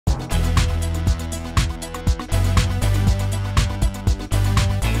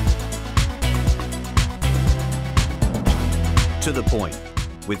To the Point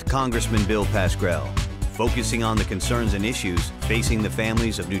with Congressman Bill Pascrell, focusing on the concerns and issues facing the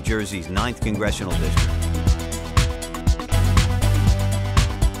families of New Jersey's 9th Congressional District.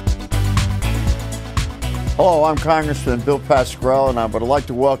 Hello, I'm Congressman Bill Pascrell, and I would like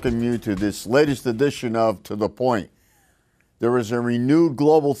to welcome you to this latest edition of To the Point. There is a renewed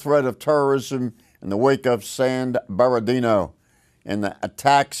global threat of terrorism in the wake of San Bernardino and the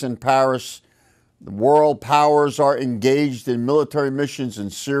attacks in Paris. The world powers are engaged in military missions in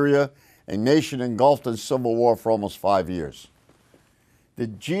Syria, a nation engulfed in civil war for almost 5 years. The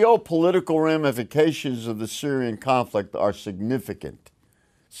geopolitical ramifications of the Syrian conflict are significant.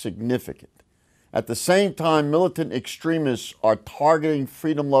 At the same time, militant extremists are targeting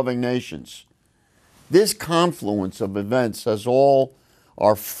freedom-loving nations. This confluence of events has all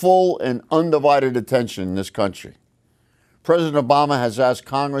our full and undivided attention in this country. President Obama has asked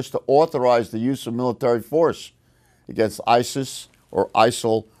Congress to authorize the use of military force against ISIS or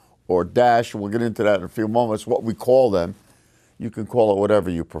ISIL or Daesh, and we'll get into that in a few moments, what we call them. You can call it whatever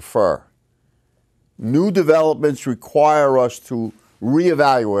you prefer. New developments require us to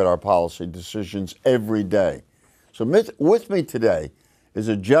reevaluate our policy decisions every day. So with me today is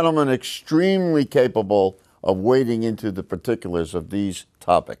a gentleman extremely capable of wading into the particulars of these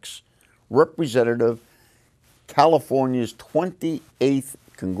topics. Representative California's 28th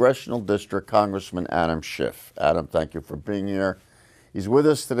Congressional District, Congressman Adam Schiff. Adam, thank you for being here. He's with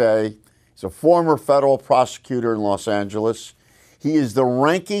us today. He's a former federal prosecutor in Los Angeles. He is the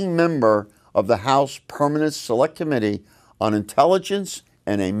ranking member of the House Permanent Select Committee on Intelligence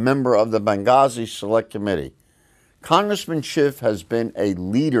and a member of the Benghazi Select Committee. Congressman Schiff has been a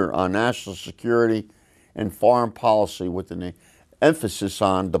leader on national security and foreign policy with an emphasis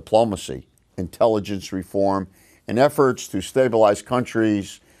on diplomacy, intelligence reform, and efforts to stabilize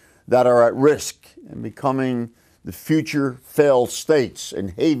countries that are at risk and becoming the future failed states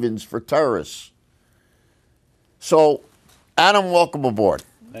and havens for terrorists. So, Adam, welcome aboard.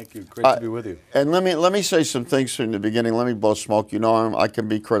 Thank you. Great to be with you. And let me say some things from the beginning. Let me blow smoke. You know, I can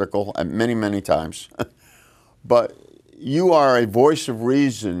be critical many times. But you are a voice of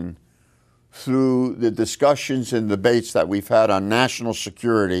reason through the discussions and debates that we've had on national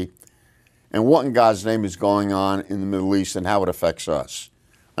security and what in God's name is going on in the Middle East and how it affects us.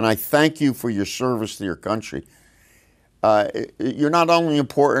 And I thank you for your service to your country. You're not only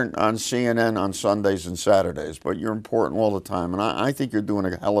important on CNN on Sundays and Saturdays, but you're important all the time. And I think you're doing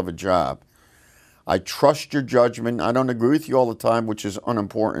a hell of a job. I trust your judgment. I don't agree with you all the time, which is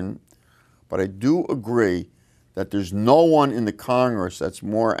unimportant. But I do agree that there's no one in the Congress that's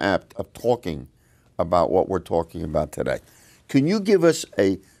more apt of talking about what we're talking about today. Can you give us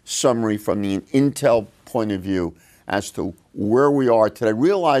a summary from the intel point of view as to where we are today,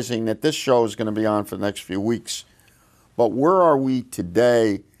 realizing that this show is going to be on for the next few weeks? But where are we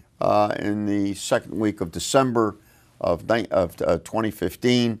today in the second week of December of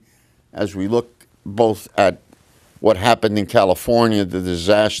 2015 as we look both at what happened in California, the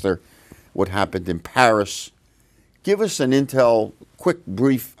disaster, what happened in Paris? Give us an intel, quick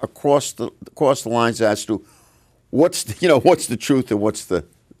brief across the lines as to what's the truth and what's the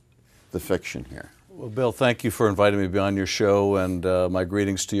fiction here. Well, Bill, thank you for inviting me to be on your show, and my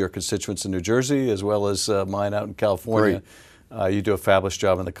greetings to your constituents in New Jersey as well as mine out in California. You do a fabulous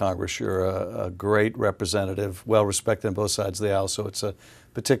job in the Congress. You're a great representative, well respected on both sides of the aisle, so it's a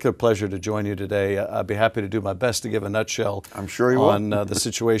particular pleasure to join you today. I'd be happy to do my best to give a nutshell on the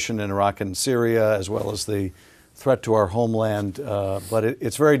situation in Iraq and Syria as well as the threat to our homeland, but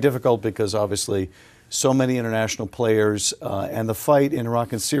it's very difficult because obviously so many international players, and the fight in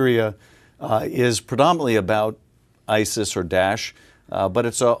Iraq and Syria is predominantly about ISIS or Daesh, but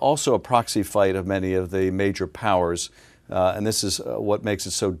it's also a proxy fight of many of the major powers, and this is what makes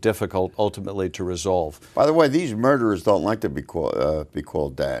it so difficult ultimately to resolve. By the way, these murderers don't like to be called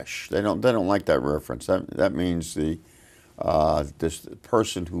Daesh. They don't like that reference. That means this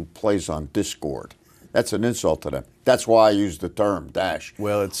person who plays on Discord. That's an insult to them. That's why I use the term Daesh.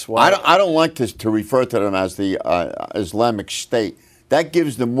 Well, it's why I don't like to refer to them as the Islamic State. That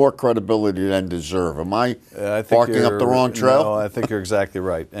gives them more credibility than deserve. Am I barking up the wrong trail? No, I think you're exactly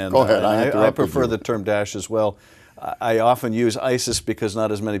right. And go ahead. I prefer the term Daesh as well. I often use ISIS because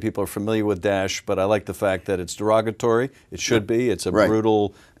not as many people are familiar with Daesh, but I like the fact that it's derogatory. It should be. It's a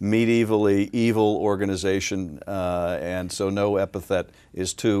brutal, medievally evil organization, and so no epithet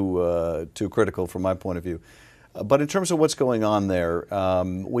is too critical from my point of view. But in terms of what's going on there,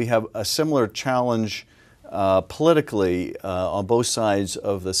 we have a similar challenge politically on both sides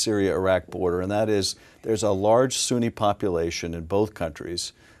of the Syria-Iraq border, and that is there's a large Sunni population in both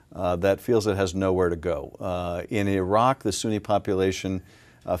countries. that feels it has nowhere to go. In Iraq, the Sunni population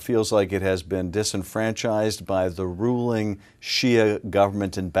feels like it has been disenfranchised by the ruling Shia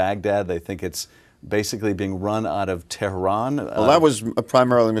government in Baghdad. They think it's basically being run out of Tehran. Well, that was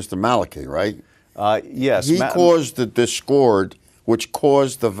primarily Mr. Maliki, right? Yes. He caused the discord, which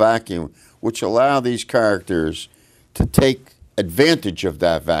caused the vacuum, which allowed these characters to take advantage of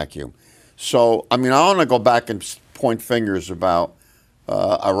that vacuum. So, I mean, I want to go back and point fingers about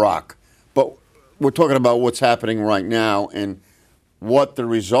Iraq, but we're talking about what's happening right now and what the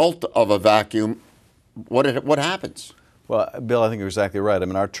result of a vacuum, what happens. Well, Bill, I think you're exactly right. I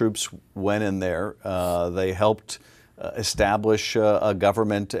mean, our troops went in there. They helped establish a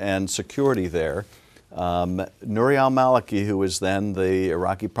government and security there. Nouri al-Maliki, who was then the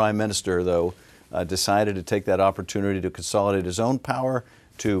Iraqi prime minister, though, decided to take that opportunity to consolidate his own power,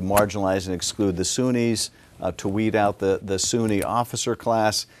 to marginalize and exclude the Sunnis, to weed out the Sunni officer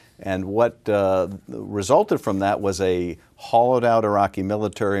class. And what resulted from that was a hollowed-out Iraqi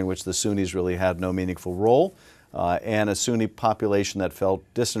military in which the Sunnis really had no meaningful role, and a Sunni population that felt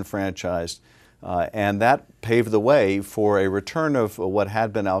disenfranchised. And that paved the way for a return of what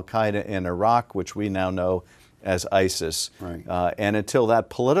had been al-Qaeda in Iraq, which we now know as ISIS. Right. And until that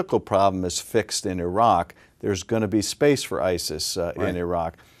political problem is fixed in Iraq, there's going to be space for ISIS in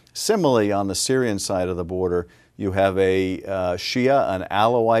Iraq. Similarly, on the Syrian side of the border, you have a Shia, an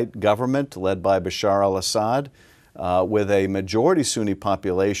Alawite government led by Bashar al-Assad, with a majority Sunni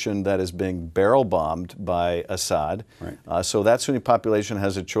population that is being barrel-bombed by Assad. Right. So that Sunni population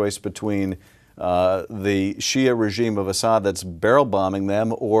has a choice between the Shia regime of Assad that's barrel-bombing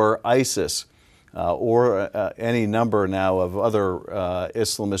them, or ISIS, or any number now of other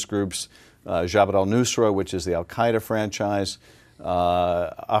Islamist groups, Jabhat al-Nusra, which is the al-Qaeda franchise,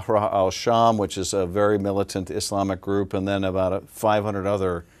 Ahrar al-Sham, which is a very militant Islamic group, and then about 500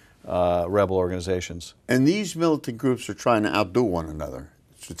 other rebel organizations. And these militant groups are trying to outdo one another,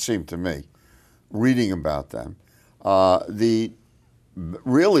 it should seem to me, reading about them.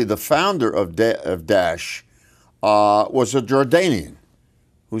 Really, the founder of Daesh was a Jordanian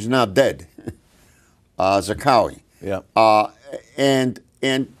who's now dead, Zarqawi. Yeah. And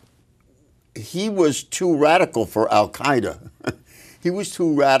he was too radical for Al-Qaeda. He was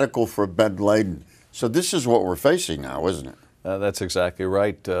too radical for bin Laden. So this is what we're facing now, isn't it? That's exactly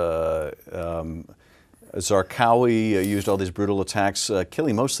right. Zarqawi used all these brutal attacks,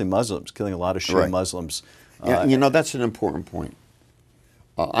 killing mostly Muslims, killing a lot of Shia Muslims. Yeah, you know, that's an important point.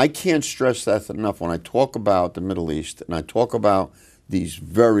 I can't stress that enough when I talk about the Middle East and I talk about these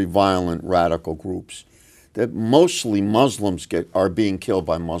very violent radical groups, that mostly Muslims are being killed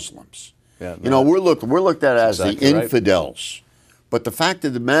by Muslims. Yeah, you know, we're looked at as exactly the infidels. But the fact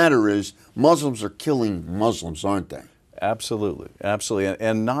of the matter is Muslims are killing Muslims, aren't they? Absolutely, absolutely.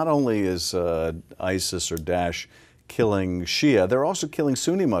 And not only is ISIS or Daesh killing Shia, they're also killing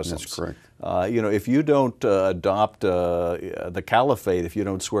Sunni Muslims. That's correct. You know, if you don't adopt the caliphate, if you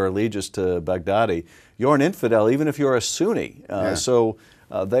don't swear allegiance to Baghdadi, you're an infidel, even if you're a Sunni. So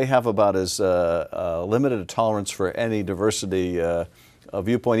they have about as limited a tolerance for any diversity of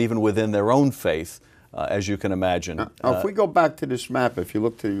viewpoint, even within their own faith, as you can imagine. Now, if we go back to this map, if you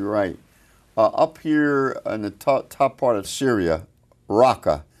look to your right, up here in the top part of Syria,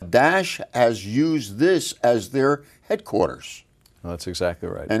 Raqqa, Daesh has used this as their headquarters. Well, that's exactly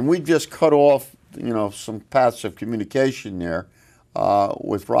right. And we just cut off, you know, some paths of communication there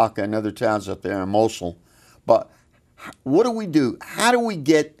with Raqqa and other towns up there in Mosul. But what do we do? How do we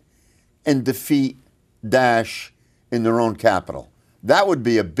get and defeat Daesh in their own capital? That would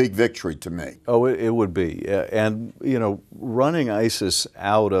be a big victory to me. Oh, it would be. And, you know, running ISIS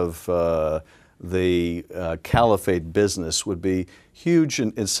out of the caliphate business would be huge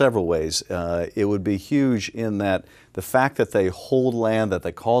in several ways. It would be huge in that the fact that they hold land, that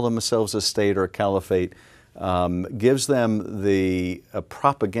they call themselves a state or a caliphate, gives them the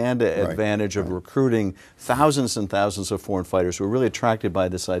propaganda advantage of recruiting thousands and thousands of foreign fighters who are really attracted by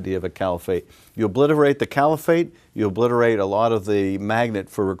this idea of a caliphate. You obliterate the caliphate, you obliterate a lot of the magnet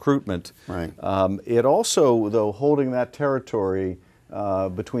for recruitment. Right. It also, though, holding that territory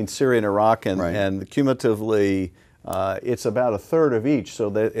between Syria and Iraq, and cumulatively it's about a third of each, so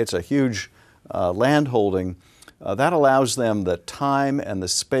that it's a huge land holding. That allows them the time and the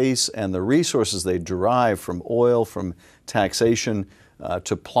space and the resources they derive from oil, from taxation,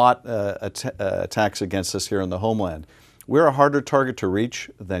 to plot attacks against us here in the homeland. We're a harder target to reach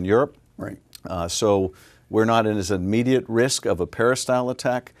than Europe. Right. So we're not in as immediate risk of a Paris-style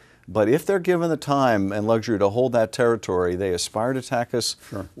attack. But if they're given the time and luxury to hold that territory, they aspire to attack us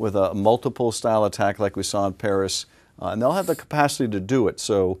with a multiple-style attack like we saw in Paris. and they'll have the capacity to do it.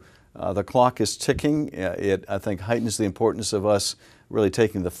 So the clock is ticking. It, I think, heightens the importance of us really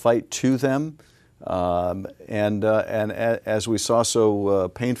taking the fight to them. And as we saw so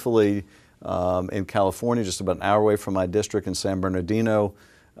painfully in California, just about an hour away from my district in San Bernardino,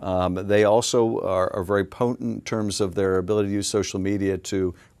 they also are very potent in terms of their ability to use social media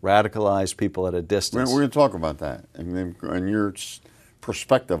to radicalize people at a distance. We're going to talk about that and your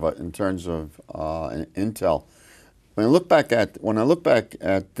perspective in terms of intel. When I look back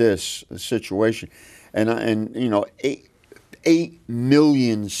at this situation, and you know, 8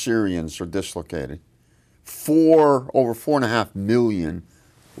 million Syrians are dislocated. Over 4.5 million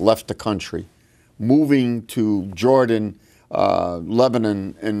left the country, moving to Jordan,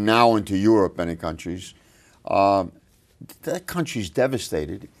 Lebanon, and now into Europe, many countries. That country's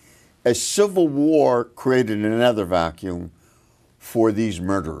devastated. A civil war created another vacuum for these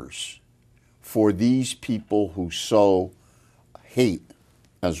murderers, for these people who sow hate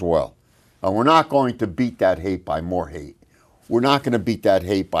as well. And we're not going to beat that hate by more hate. We're not going to beat that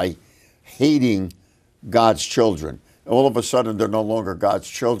hate by hating God's children. All of a sudden, they're no longer God's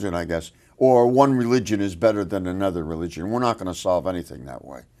children, I guess, or one religion is better than another religion. We're not going to solve anything that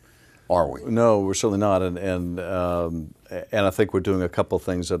way, are we? No, we're certainly not. And I think we're doing a couple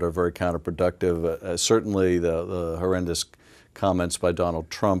things that are very counterproductive. Certainly the horrendous comments by Donald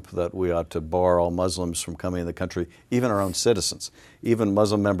Trump that we ought to bar all Muslims from coming in the country, even our own citizens, even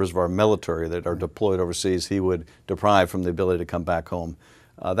Muslim members of our military that are deployed overseas, he would deprive from the ability to come back home.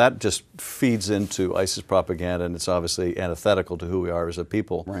 That just feeds into ISIS propaganda, and it's obviously antithetical to who we are as a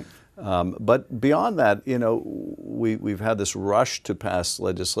people. Right. But beyond that, you know, we've had this rush to pass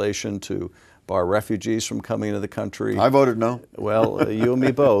legislation to bar refugees from coming into the country. I voted no. Well, you and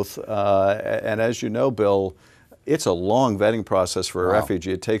me both. And as you know, Bill, it's a long vetting process for a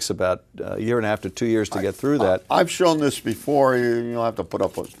refugee. It takes about a year and a half to 2 years to get through that. I've shown this before. You'll have to put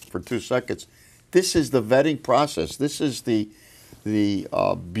up for 2 seconds. This is the vetting process. This is the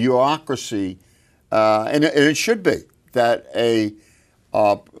bureaucracy, and it should be that a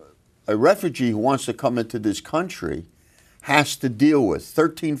refugee who wants to come into this country has to deal with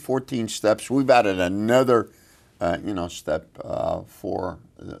 13, 14 steps. We've added another, step for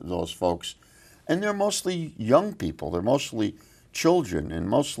those folks. And they're mostly young people. They're mostly children and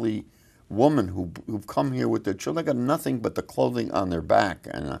mostly women who've come here with their children. They got nothing but the clothing on their back.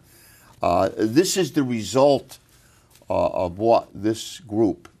 And this is the result of what this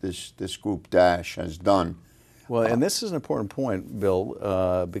group group Daesh has done. Well, and this is an important point,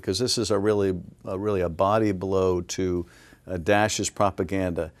 Bill, because this is really a body blow to Daesh's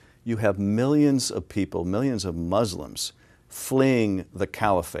propaganda. You have millions of people, millions of Muslims fleeing the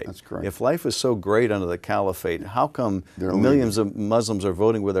caliphate. That's correct. If life is so great under the caliphate, how come millions of Muslims are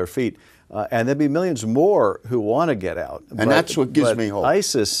voting with their feet? And there'd be millions more who want to get out. And that's what gives me hope.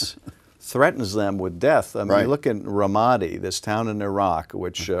 ISIS threatens them with death. I mean, you look at Ramadi, this town in Iraq,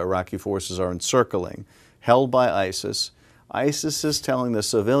 which Iraqi forces are encircling, held by ISIS. ISIS is telling the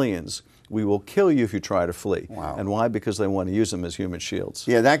civilians, we will kill you if you try to flee. Wow. And why? Because they want to use them as human shields.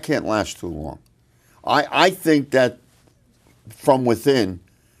 Yeah, that can't last too long. I think that from within,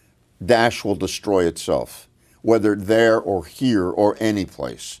 Daesh will destroy itself, whether there or here or any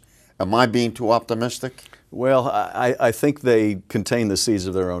place. Am I being too optimistic? Well, I think they contain the seeds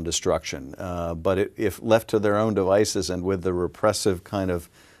of their own destruction. But if left to their own devices and with the repressive kind of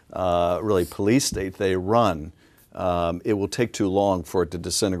really police state they run, it will take too long for it to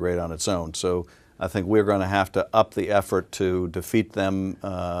disintegrate on its own. So I think we're going to have to up the effort to defeat them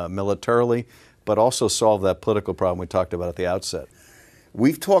militarily, but also solve that political problem we talked about at the outset.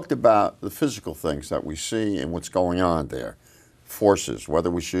 We've talked about the physical things that we see and what's going on there. Forces,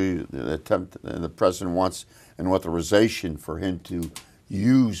 whether we should attempt, the president wants an authorization for him to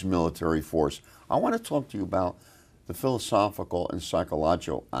use military force. I want to talk to you about the philosophical and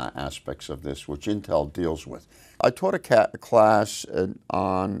psychological aspects of this, which Intel deals with. I taught a class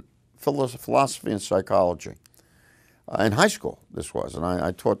on philosophy and psychology. In high school, this was, and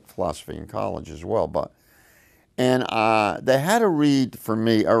I taught philosophy in college as well. And they had to read for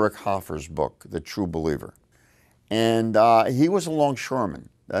me Eric Hoffer's book, The True Believer. And he was a longshoreman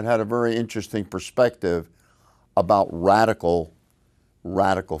that had a very interesting perspective about radical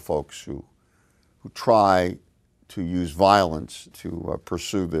folks who try to use violence to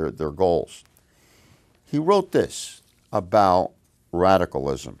pursue their goals. He wrote this about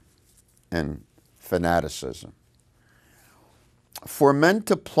radicalism and fanaticism. For men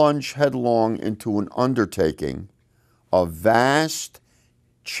to plunge headlong into an undertaking of vast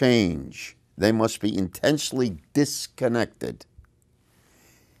change, they must be intensely disconnected,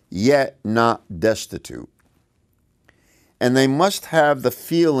 yet not destitute. And they must have the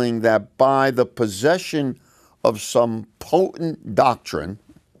feeling that by the possession of some potent doctrine,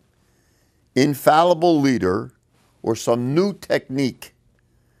 infallible leader, or some new technique,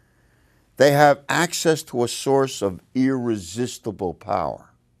 they have access to a source of irresistible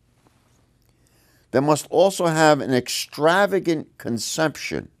power. They must also have an extravagant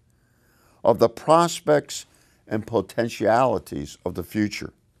conception of the prospects and potentialities of the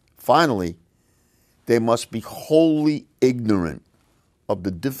future. Finally, they must be wholly ignorant of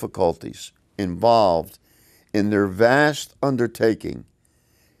the difficulties involved in their vast undertaking.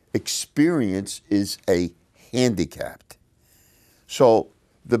 Experience is a handicap. So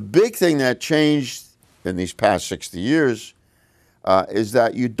the big thing that changed in these past 60 years is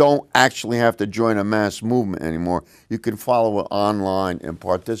that you don't actually have to join a mass movement anymore. You can follow it online and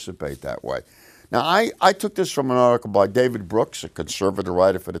participate that way. Now, I took this from an article by David Brooks, a conservative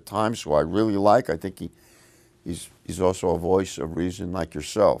writer for the Times, who I really like. I think he's also a voice of reason like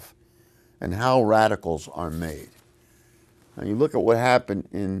yourself, and how radicals are made. Now, you look at what happened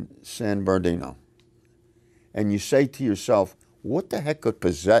in San Bernardino, and you say to yourself, what the heck could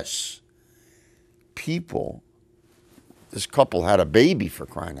possess people? This couple had a baby, for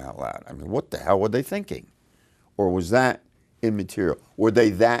crying out loud. I mean, what the hell were they thinking? Or was that immaterial? Were they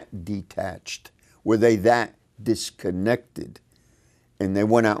that detached? Were they that disconnected? And they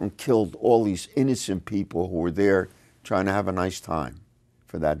went out and killed all these innocent people who were there trying to have a nice time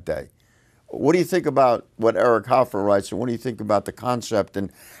for that day. What do you think about what Eric Hoffer writes, and what do you think about the concept,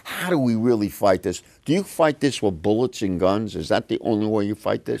 and how do we really fight this? Do you fight this with bullets and guns? Is that the only way you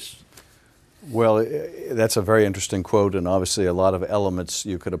fight this? Well, that's a very interesting quote, and obviously a lot of elements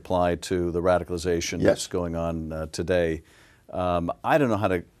you could apply to the radicalization that's going on today. I don't know how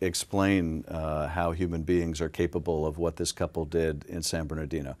to explain how human beings are capable of what this couple did in San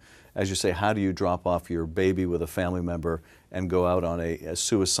Bernardino. As you say, how do you drop off your baby with a family member and go out on a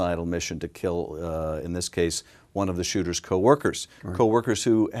suicidal mission to kill, in this case, one of the shooter's co-workers, co-workers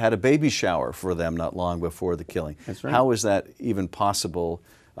who had a baby shower for them not long before the killing? That's right. How is that even possible?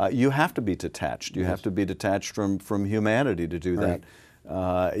 You have to be detached. You have to be detached from humanity to do that.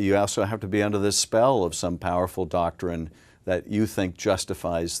 You also have to be under the spell of some powerful doctrine that you think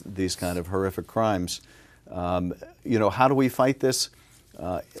justifies these kind of horrific crimes. You know, how do we fight this?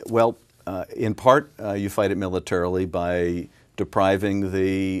 Well, in part, you fight it militarily by depriving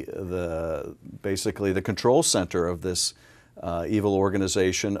basically the control center of this evil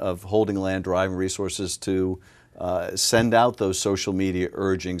organization of holding land, driving resources to send out those social media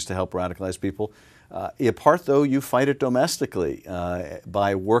urgings to help radicalize people. In part, though, you fight it domestically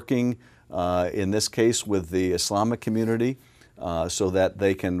by working, in this case, with the Islamic community so that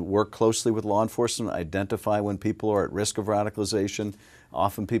they can work closely with law enforcement, identify when people are at risk of radicalization,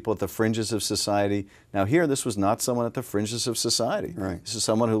 often people at the fringes of society. Now here, this was not someone at the fringes of society. This is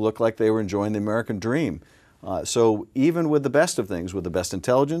someone who looked like they were enjoying the American dream. So even with the best of things, with the best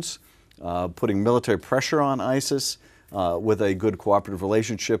intelligence, putting military pressure on ISIS, with a good cooperative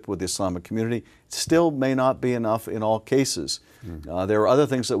relationship with the Islamic community, still may not be enough in all cases. There are other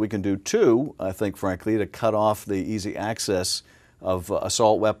things that we can do too, I think, frankly, to cut off the easy access of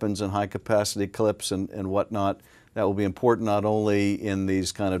assault weapons and high-capacity clips and whatnot. That will be important not only in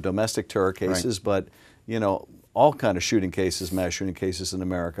these kind of domestic terror cases, but, you know, all kind of shooting cases, mass shooting cases in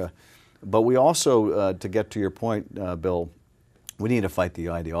America. But we also, to get to your point, Bill, we need to fight the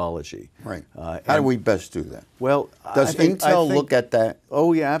ideology. How do we best do that? Well, does Intel look at that?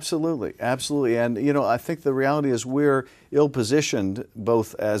 Oh yeah, absolutely, absolutely. And you know, I think the reality is we're ill-positioned,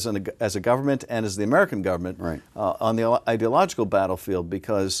 both as a government and as the American government, on the ideological battlefield,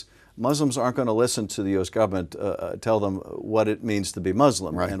 because Muslims aren't going to listen to the U.S. government tell them what it means to be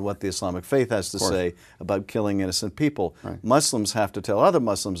Muslim and what the Islamic faith has to say about killing innocent people. Muslims have to tell other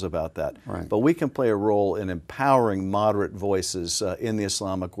Muslims about that. But we can play a role in empowering moderate voices in the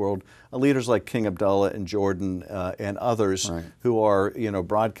Islamic world, leaders like King Abdullah in Jordan and others who are, you know,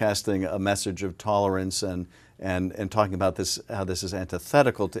 broadcasting a message of tolerance and talking about this, how this is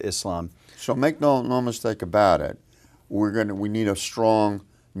antithetical to Islam. So make no mistake about it. We need a strong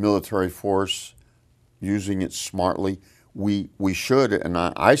military force, using it smartly. We should, and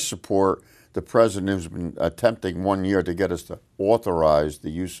I support the president who's been attempting 1 year to get us to authorize the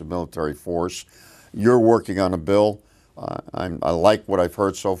use of military force. You're working on a bill. I like what I've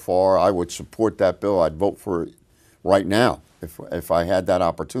heard so far. I would support that bill. I'd vote for it right now if I had that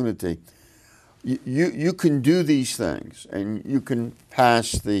opportunity. You can do these things, and you can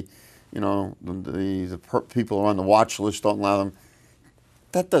pass the people who are on the watch list, don't allow them.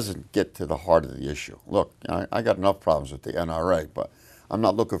 That doesn't get to the heart of the issue. Look, I got enough problems with the NRA, but I'm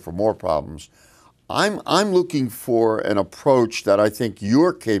not looking for more problems. I'm looking for an approach that I think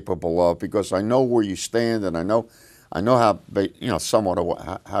you're capable of, because I know where you stand, and I know how, you know, somewhat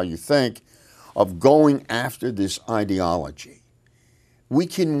of how you think, of going after this ideology. We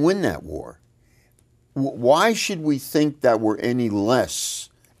can win that war. Why should we think that we're any less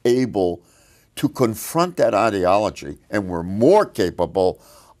able to confront that ideology, and we're more capable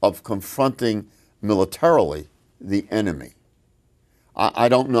of confronting militarily the enemy? I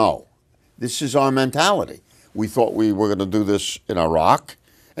don't know. This is our mentality. We thought we were going to do this in Iraq,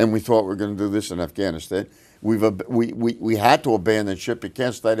 and we thought we were going to do this in Afghanistan. We had to abandon ship. You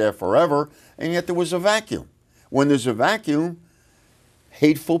can't stay there forever, and yet there was a vacuum. When there's a vacuum,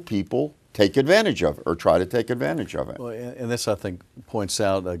 hateful people take advantage of it, or try to take advantage of it. Well, and this, I think, points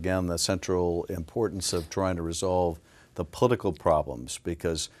out, again, the central importance of trying to resolve the political problems,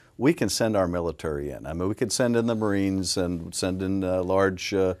 because we can send our military in. I mean, we can send in the Marines and send in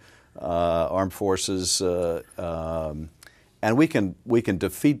large armed forces, and we can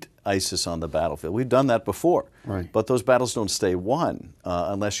defeat ISIS on the battlefield. We've done that before. Right. But those battles don't stay won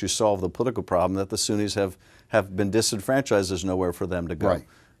unless you solve the political problem that the Sunnis have been disenfranchised. There's nowhere for them to go. Right.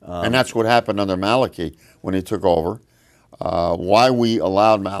 And that's what happened under Maliki when he took over. Why we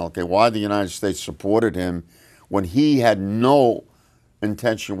allowed Maliki, why the United States supported him when he had no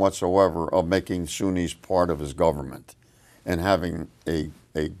intention whatsoever of making Sunnis part of his government and having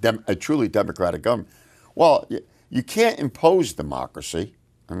a truly democratic government. Well, you can't impose democracy.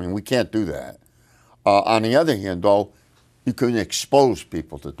 I mean, we can't do that. On the other hand, though, you can expose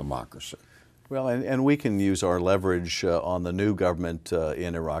people to democracy. Well, and we can use our leverage on the new government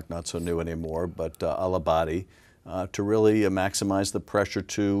in Iraq, not so new anymore, but al-Abadi, to really maximize the pressure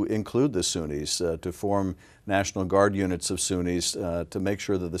to include the Sunnis, to form National Guard units of Sunnis, to make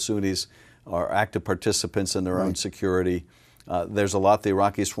sure that the Sunnis are active participants in their own security. There's a lot the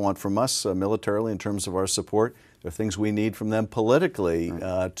Iraqis want from us militarily in terms of our support. There are things we need from them politically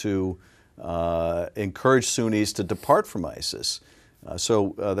to encourage Sunnis to depart from ISIS.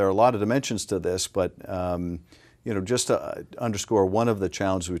 So there are a lot of dimensions to this, but you know, just to underscore one of the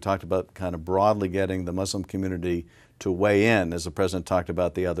challenges we talked about, kind of broadly getting the Muslim community to weigh in, as the President talked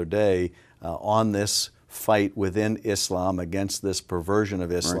about the other day, on this fight within Islam against this perversion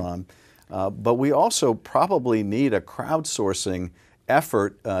of Islam. Right. But we also probably need a crowdsourcing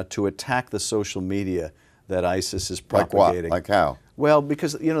effort to attack the social media that ISIS is propagating. Like what? Like how? Well,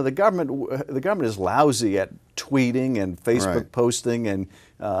 because, you know, the government is lousy at tweeting and Facebook posting, and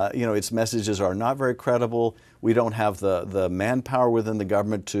you know, its messages are not very credible. We don't have the manpower within the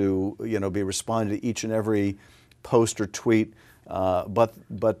government to, you know, be responding to each and every post or tweet. But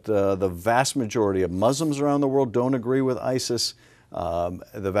the vast majority of Muslims around the world don't agree with ISIS.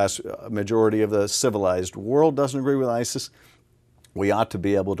 The vast majority of the civilized world doesn't agree with ISIS. We ought to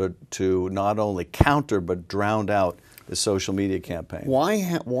be able to not only counter but drown out the social media campaign. Why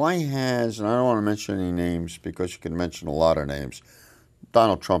has, and I don't want to mention any names because you can mention a lot of names.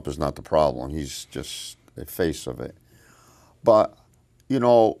 Donald Trump is not the problem. He's just a face of it. But, you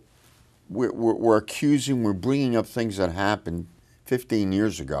know, we're accusing, we're bringing up things that happened 15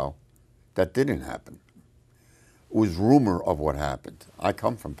 years ago that didn't happen. It was rumor of what happened. I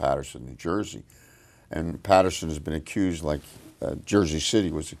come from Paterson, New Jersey, and Paterson has been accused, like Jersey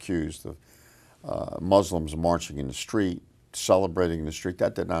City was accused of Muslims marching in the street, celebrating in the street.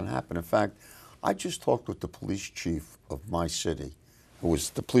 That did not happen. In fact, I just talked with the police chief of my city, who was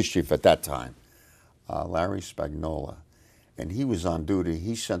the police chief at that time, Larry Spagnola, and he was on duty.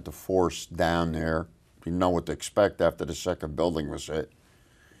 He sent a force down there. You know what to expect after the second building was hit.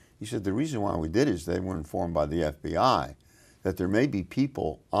 He said the reason why we did is they were informed by the FBI that there may be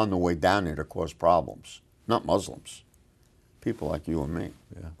people on the way down there to cause problems, not Muslims. People like you and me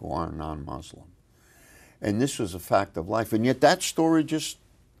who are non-Muslim. And this was a fact of life. And yet that story just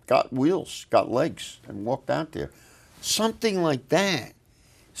got wheels, got legs, and walked out there. Something like that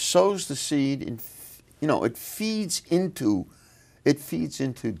sows the seed, and you know, it feeds into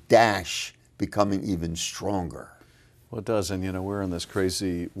Daesh becoming even stronger. Well, it does, and you know, we're in this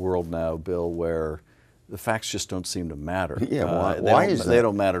crazy world now, Bill, where the facts just don't seem to matter. Yeah, why is that? They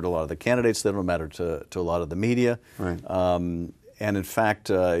don't matter to a lot of the candidates. They don't matter to a lot of the media. Right. And in fact,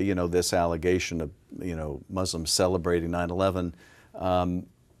 you know, this allegation of, you know, Muslims celebrating 9/11,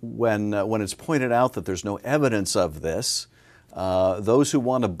 when it's pointed out that there's no evidence of this, those who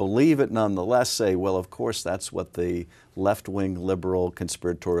want to believe it nonetheless say, well, of course, that's what the left-wing liberal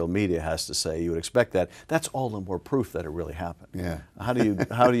conspiratorial media has to say. You would expect that. That's all the more proof that it really happened. Yeah. How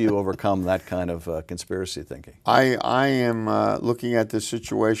do you overcome that kind of conspiracy thinking? I am looking at this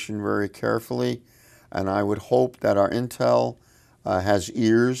situation very carefully, and I would hope that our intel has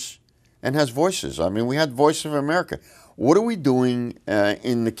ears and has voices. I mean, we had Voice of America. What are we doing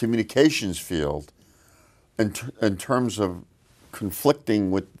in the communications field in terms of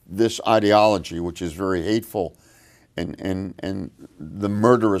conflicting with this ideology, which is very hateful, and the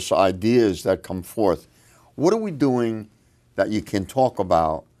murderous ideas that come forth? What are we doing that you can talk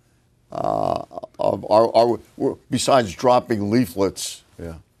about besides dropping leaflets?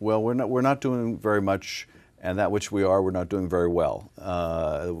 Yeah. Well, we're not doing very much, and that which we are, we're not doing very well.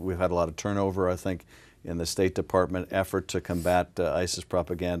 We've had a lot of turnover, I think, in the State Department effort to combat ISIS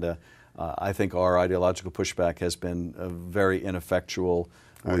propaganda. I think our ideological pushback has been very ineffectual.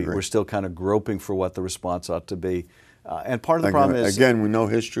 We're still kind of groping for what the response ought to be. And part of the problem is... Again, we know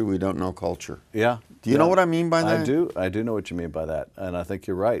history, we don't know culture. Yeah. Do you know what I mean by that? I do know what you mean by that, and I think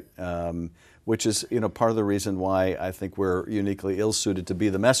you're right. Which is, part of the reason why I think we're uniquely ill-suited to be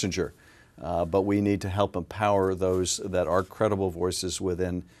the messenger. But we need to help empower those that are credible voices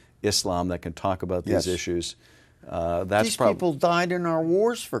within Islam that can talk about these issues. These people died in our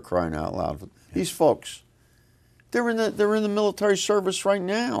wars, for crying out loud. These folks, they're in the military service right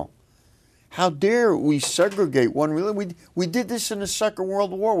now. How dare we segregate one religion? We did this in the Second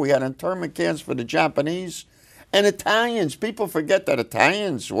World War. We had internment camps for the Japanese and Italians. People forget that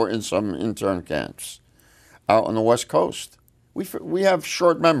Italians were in some intern camps out on the West Coast. We have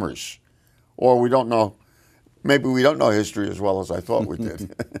short memories, or we don't know. Maybe we don't know history as well as I thought we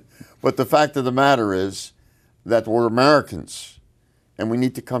did. But the fact of the matter is that we're Americans, and we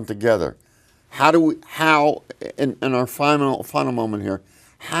need to come together. In our final moment here,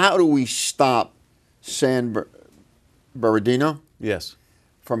 how do we stop San Bernardino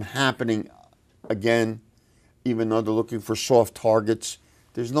from happening again, even though they're looking for soft targets?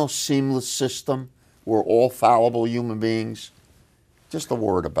 There's no seamless system. We're all fallible human beings. Just a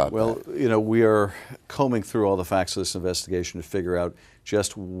word about that. Well, we are combing through all the facts of this investigation to figure out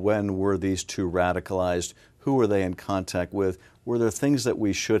just when were these two radicalized, who were they in contact with, were there things that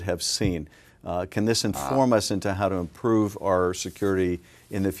we should have seen? Can this inform us into how to improve our security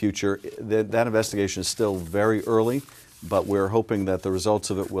in the future? That investigation is still very early, but we're hoping that the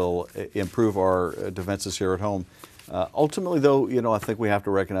results of it will improve our defenses here at home. Ultimately, though, I think we have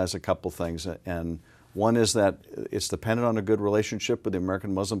to recognize a couple things, and one is that it's dependent on a good relationship with the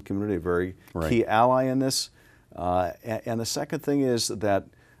American Muslim community, a very key ally in this. And the second thing is that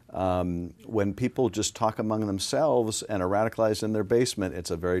when people just talk among themselves and are radicalized in their basement,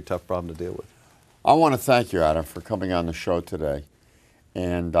 it's a very tough problem to deal with. I want to thank you, Adam, for coming on the show today.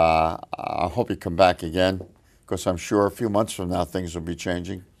 And I hope you come back again, because I'm sure a few months from now things will be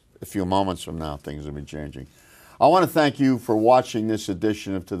changing. A few moments from now things will be changing. I want to thank you for watching this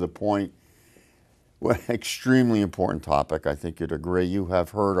edition of To The Point. What an extremely important topic. I think you'd agree. You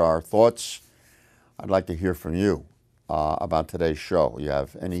have heard our thoughts. I'd like to hear from you about today's show. You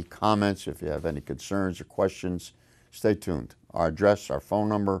have any comments, if you have any concerns or questions, stay tuned. Our address, our phone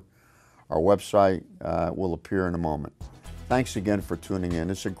number, our website will appear in a moment. Thanks again for tuning in.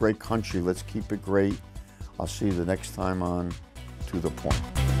 It's a great country. Let's keep it great. I'll see you the next time on To The Point.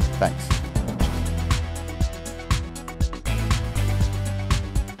 Thanks.